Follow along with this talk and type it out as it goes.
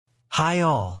Hi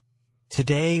all.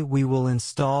 Today we will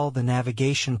install the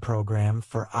navigation program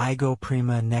for iGO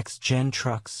Nextgen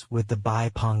trucks with the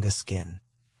Biponga skin.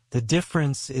 The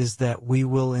difference is that we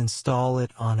will install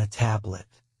it on a tablet.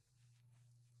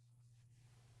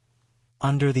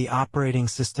 Under the operating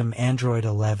system Android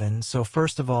 11, so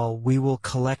first of all we will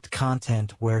collect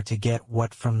content where to get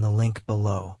what from the link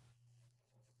below.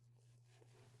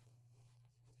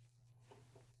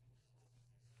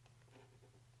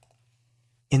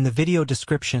 In the video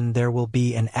description there will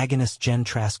be an Nextgen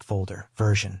Truck folder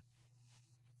version.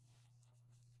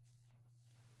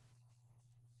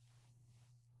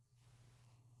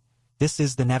 This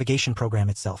is the navigation program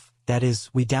itself. That is,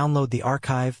 we download the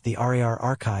archive, the RAR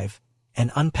archive,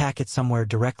 and unpack it somewhere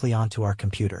directly onto our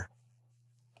computer.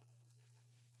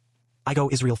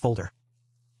 iGO Israel folder.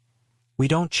 We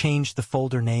don't change the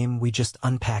folder name, we just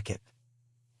unpack it.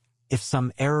 If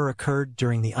some error occurred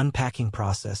during the unpacking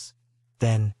process,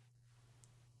 then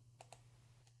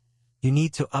you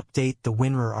need to update the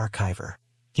WinRAR archiver.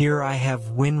 Here I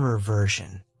have WinRAR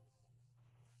version.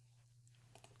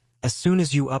 As soon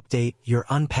as you update, your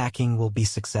unpacking will be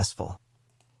successful.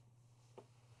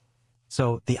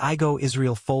 So the iGO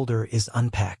Israel folder is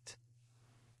unpacked.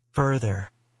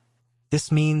 Further,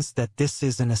 this means that this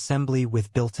is an assembly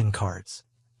with built-in cards.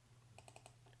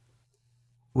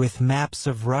 With maps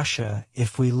of Russia,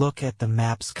 if we look at the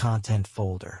maps content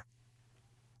folder,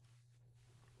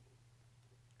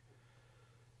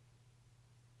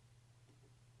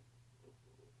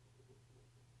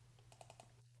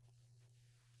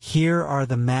 here are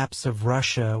the maps of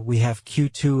Russia. We have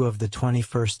Q2 of the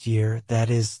 21st year. That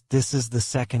is, this is the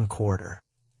second quarter.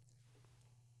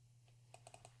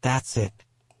 That's it.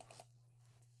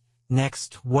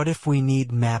 Next, what if we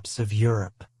need maps of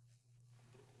Europe?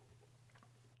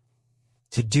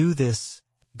 To do this,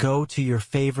 go to your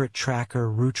favorite tracker,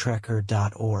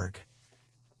 rootrecker.org.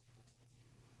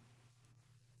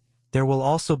 There will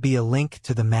also be a link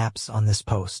to the maps on this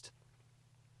post.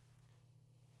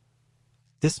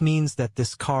 This means that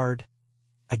this card,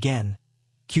 again,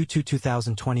 Q2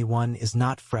 2021, is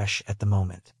not fresh at the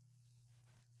moment.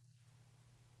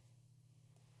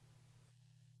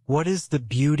 What is the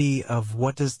beauty of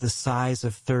what does the size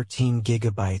of 13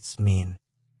 gigabytes mean?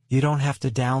 You don't have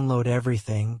to download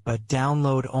everything, but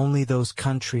download only those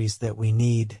countries that we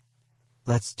need.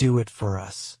 Let's do it for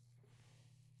us.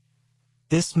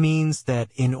 This means that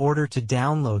in order to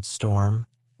download Storm,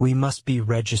 we must be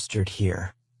registered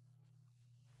here.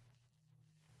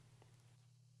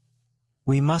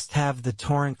 We must have the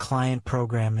torrent client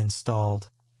program installed.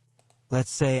 Let's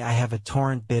say I have a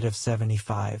torrent bit of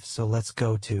 75, so let's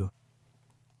go to.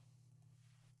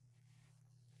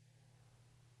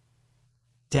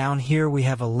 Down here we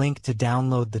have a link to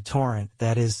download the torrent.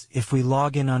 That is, if we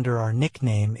log in under our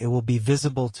nickname, it will be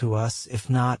visible to us. If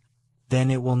not, then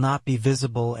it will not be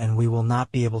visible and we will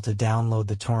not be able to download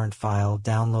the torrent file.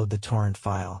 Download the torrent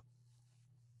file.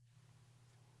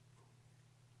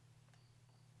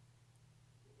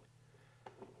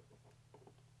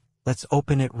 Let's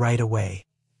open it right away.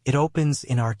 It opens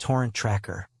in our torrent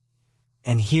tracker.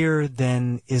 And here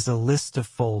then is a list of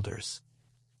folders.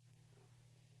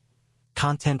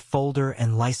 Content folder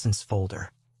and license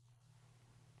folder.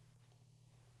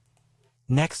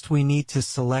 Next we need to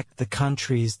select the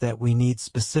countries that we need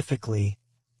specifically.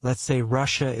 Let's say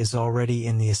Russia is already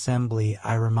in the assembly,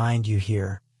 I remind you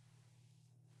here.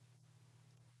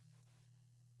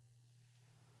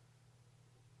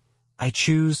 I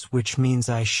choose, which means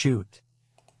I shoot.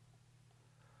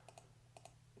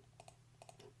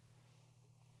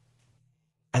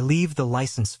 I leave the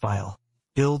license file.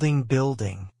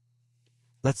 Building.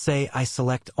 Let's say I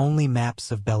select only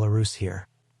maps of Belarus here.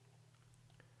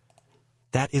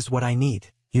 That is what I need.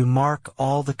 You mark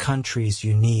all the countries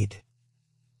you need.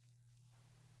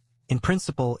 In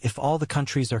principle, if all the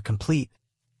countries are complete,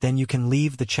 then you can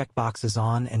leave the checkboxes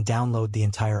on and download the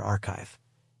entire archive.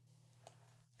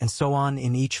 And so on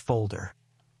in each folder.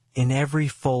 In every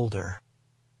folder,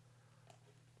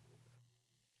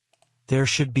 there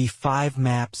should be 5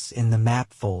 maps in the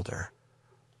map folder.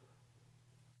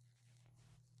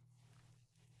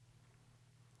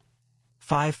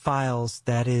 Five files,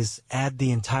 that is, add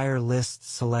the entire list,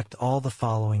 select all the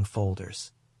following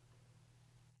folders.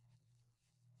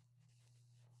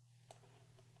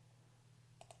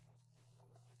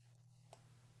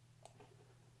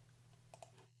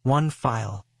 One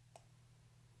file.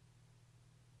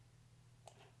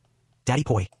 Daddy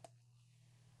Poi.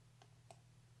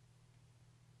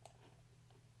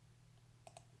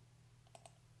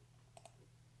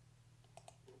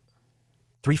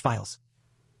 Three files.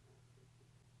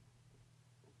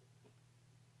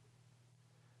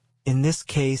 In this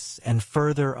case and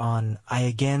further on, I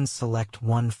again select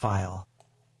one file.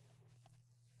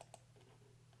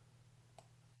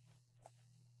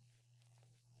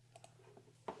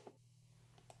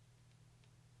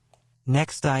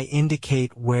 Next, I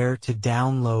indicate where to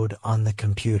download on the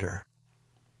computer.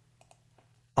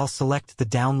 I'll select the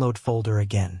download folder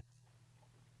again.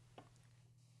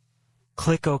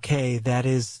 Click OK. That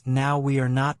is, now we are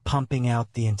not pumping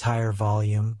out the entire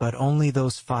volume, but only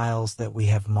those files that we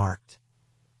have marked.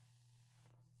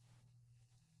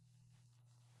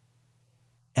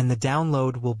 And the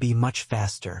download will be much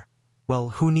faster. Well,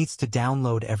 who needs to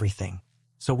download everything?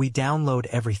 So we download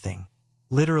everything.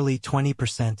 Literally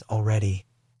 20% already.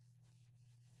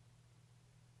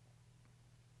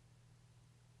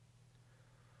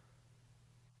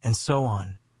 And so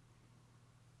on.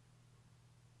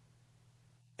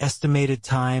 Estimated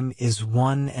time is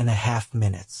 1.5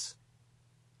 minutes.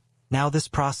 Now this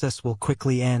process will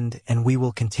quickly end and we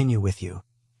will continue with you.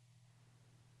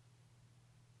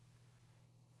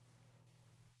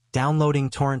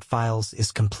 Downloading torrent files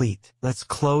is complete. Let's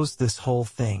close this whole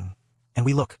thing. And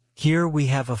we look. Here we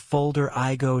have a folder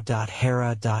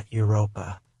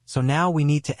igo.hera.europa. So now we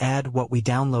need to add what we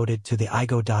downloaded to the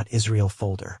igo.israel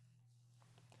folder.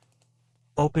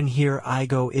 Open here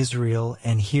iGO Israel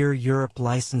and here Europe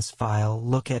license file.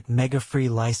 Look at megafree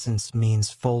license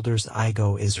means folders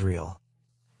iGO Israel.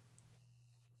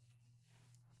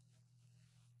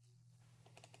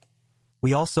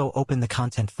 We also open the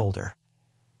content folder.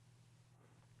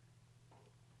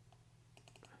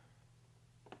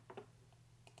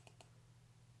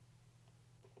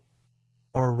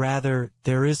 Or rather,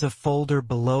 there is a folder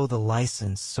below the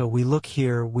license, so we look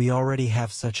here, we already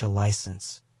have such a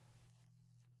license.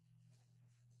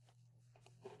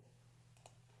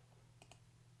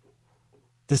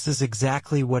 This is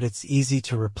exactly what it's easy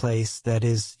to replace, that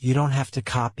is, you don't have to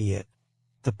copy it.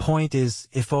 The point is,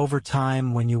 if over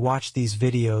time when you watch these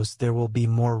videos there will be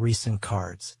more recent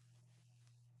cards,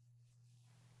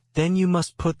 then you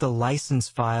must put the license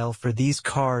file for these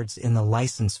cards in the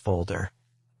license folder.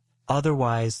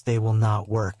 Otherwise they will not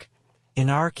work. In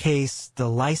our case, the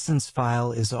license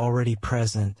file is already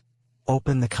present.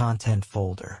 Open the content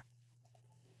folder.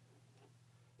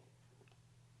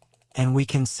 And we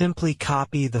can simply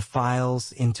copy the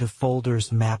files into folders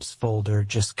maps folder,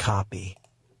 just copy.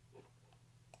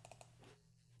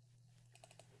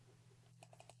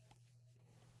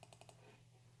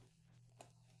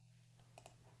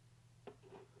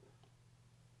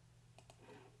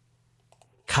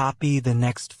 Copy the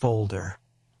next folder.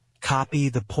 Copy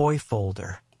the POI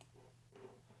folder.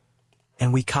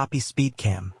 And we copy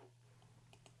SpeedCam.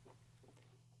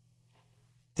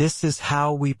 This is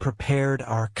how we prepared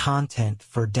our content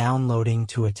for downloading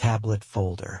to a tablet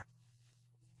folder.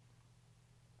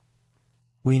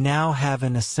 We now have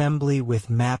an assembly with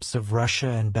maps of Russia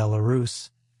and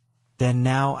Belarus. Then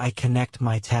now I connect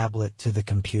my tablet to the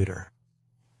computer.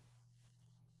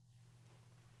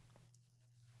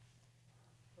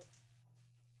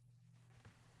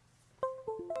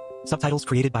 Subtitles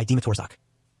created by Dima Torzak.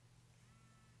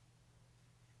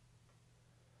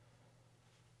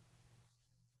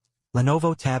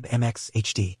 Lenovo Tab MX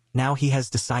HD. Now he has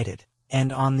decided.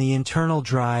 And on the internal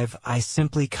drive, I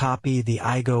simply copy the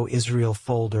iGO Israel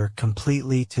folder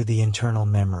completely to the internal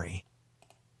memory.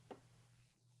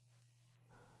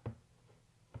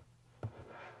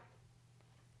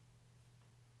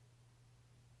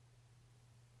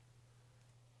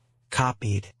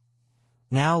 Copied.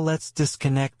 Now let's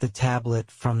disconnect the tablet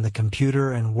from the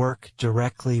computer and work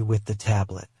directly with the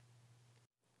tablet.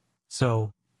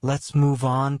 So, let's move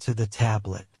on to the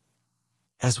tablet.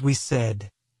 As we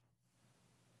said,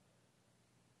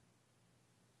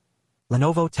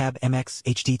 Lenovo Tab MX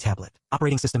HD tablet,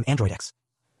 operating system Android X.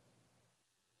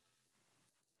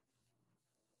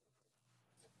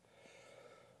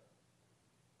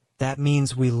 That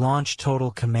means we launch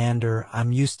Total Commander.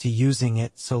 I'm used to using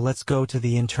it, so let's go to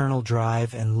the internal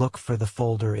drive and look for the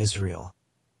folder Israel.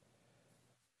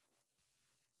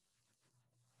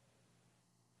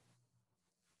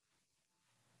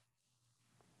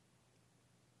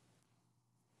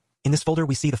 In this folder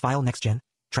we see the file Nextgen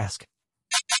Truck.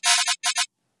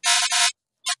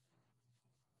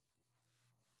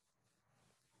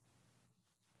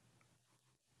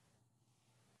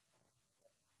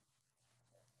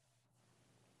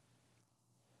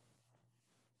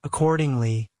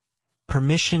 Accordingly,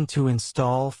 permission to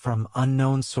install from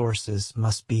unknown sources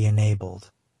must be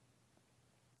enabled.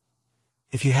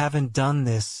 If you haven't done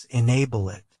this, enable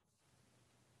it.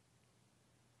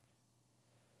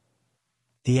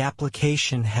 The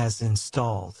application has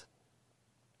installed.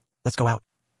 Let's go out.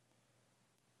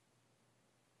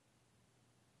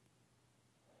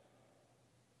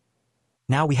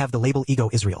 Now we have the label iGO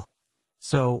Israel.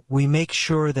 So we make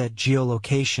sure that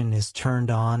geolocation is turned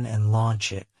on and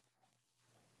launch it.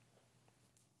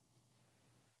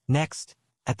 Next,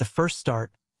 at the first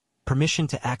start, permission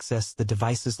to access the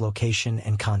device's location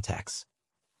and contacts.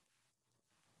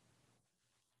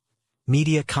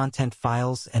 Media content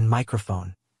files and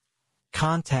microphone.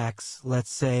 Contacts,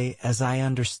 let's say, as I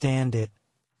understand it,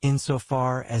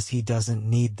 insofar as he doesn't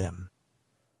need them.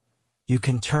 You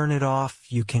can turn it off,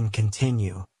 you can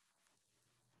continue.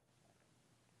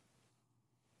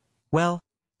 Well,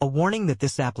 a warning that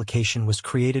this application was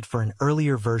created for an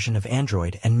earlier version of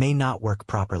Android and may not work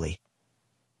properly.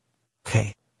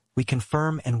 Okay, we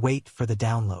confirm and wait for the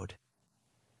download.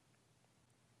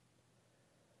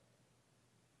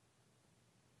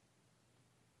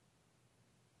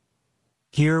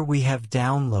 Here we have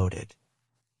downloaded.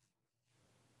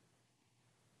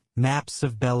 Maps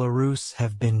of Belarus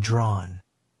have been drawn.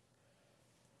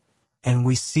 And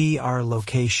we see our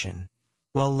location.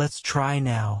 Well, let's try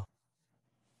now.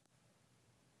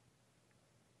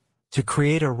 To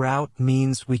create a route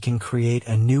means we can create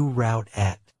a new route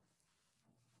at.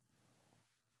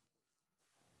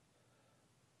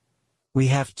 We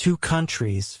have two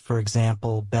countries, for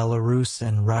example, Belarus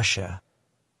and Russia.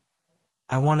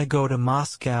 I want to go to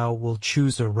Moscow, we'll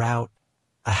choose a route,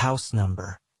 a house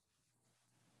number.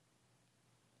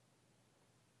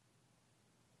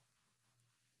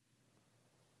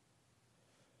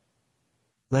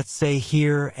 Let's say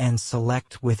here and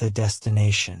select with a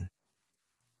destination.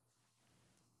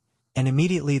 And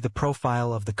immediately the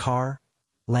profile of the car,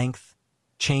 length,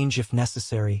 change if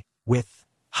necessary, width,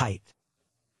 height.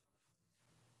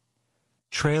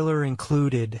 Trailer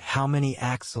included, how many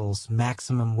axles,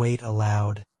 maximum weight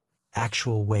allowed,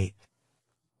 actual weight.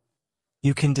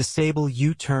 You can disable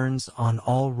U-turns on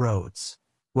all roads.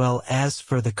 Well, as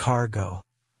for the cargo,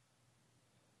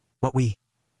 what we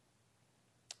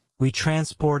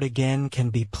transport again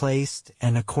can be placed,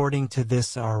 and according to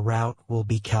this our route will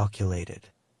be calculated.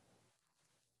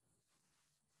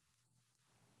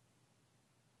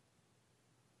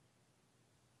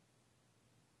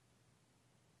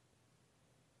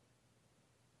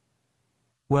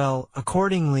 Well,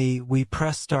 accordingly, we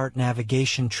press start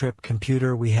navigation trip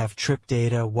computer. We have trip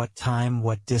data, what time,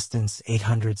 what distance,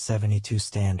 872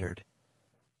 standard.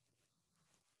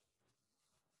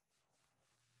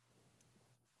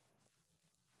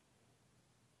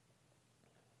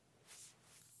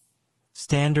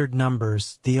 Standard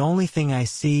numbers. The only thing I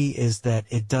see is that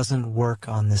it doesn't work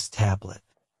on this tablet.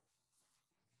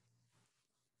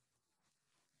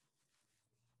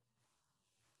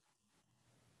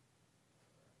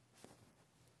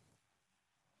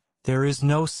 There is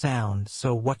no sound,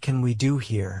 so what can we do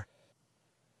here?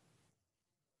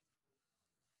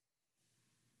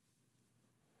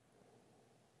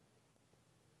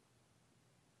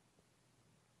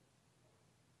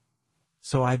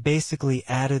 So I basically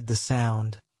added the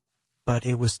sound, but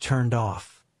it was turned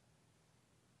off.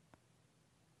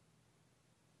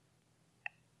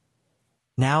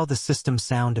 Now the system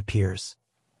sound appears.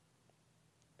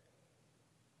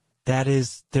 That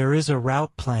is, there is a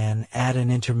route plan. Add an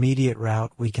intermediate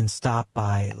route we can stop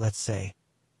by, let's say.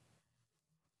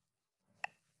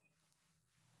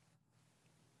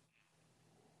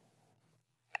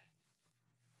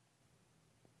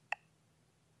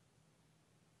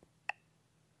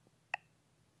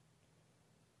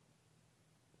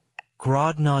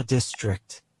 Grodno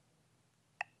district.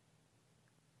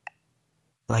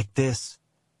 Like this.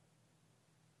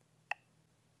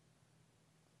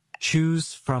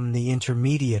 Choose from the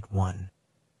intermediate one.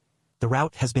 The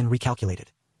route has been recalculated.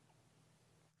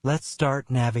 Let's start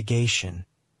navigation.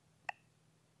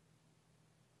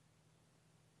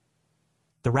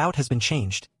 The route has been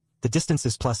changed. The distance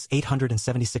is plus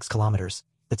 876 kilometers.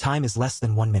 The time is less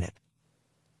than 1 minute.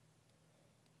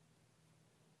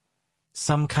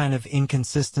 Some kind of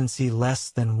inconsistency, less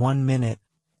than 1 minute.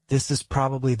 This is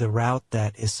probably the route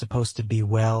that is supposed to be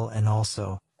well, and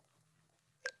also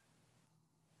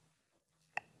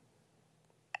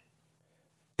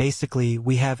basically,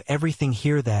 we have everything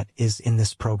here that is in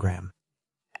this program.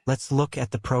 Let's look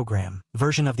at the program.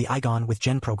 Version of the iGO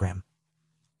Nextgen program.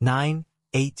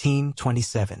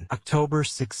 9/18/27. October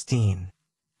 16.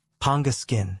 Ponga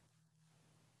skin.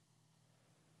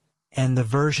 And the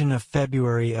version of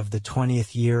February of the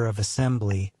 20th year of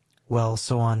assembly. Well,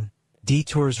 so on.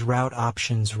 Detours, route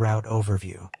options, route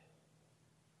overview.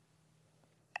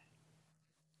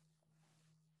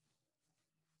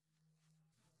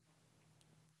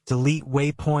 Delete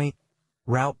waypoint,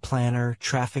 route planner,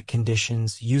 traffic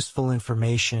conditions, useful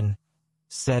information,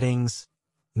 settings,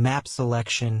 map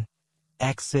selection,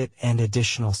 exit, and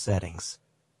additional settings.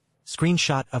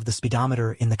 Screenshot of the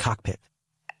speedometer in the cockpit.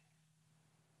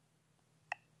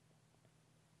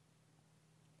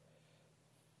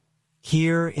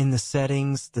 Here in the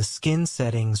settings, the skin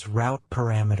settings route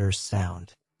parameters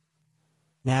sound.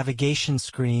 Navigation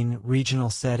screen, regional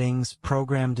settings,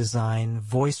 program design,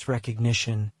 voice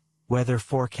recognition, weather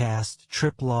forecast,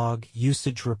 trip log,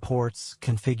 usage reports,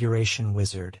 configuration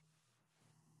wizard.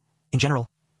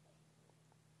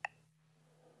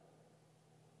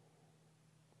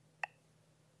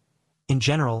 In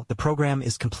general, the program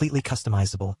is completely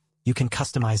customizable. You can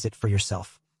customize it for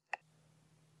yourself.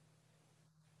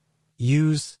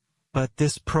 But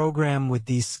this program with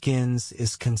these skins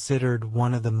is considered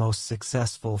one of the most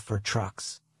successful for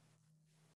trucks.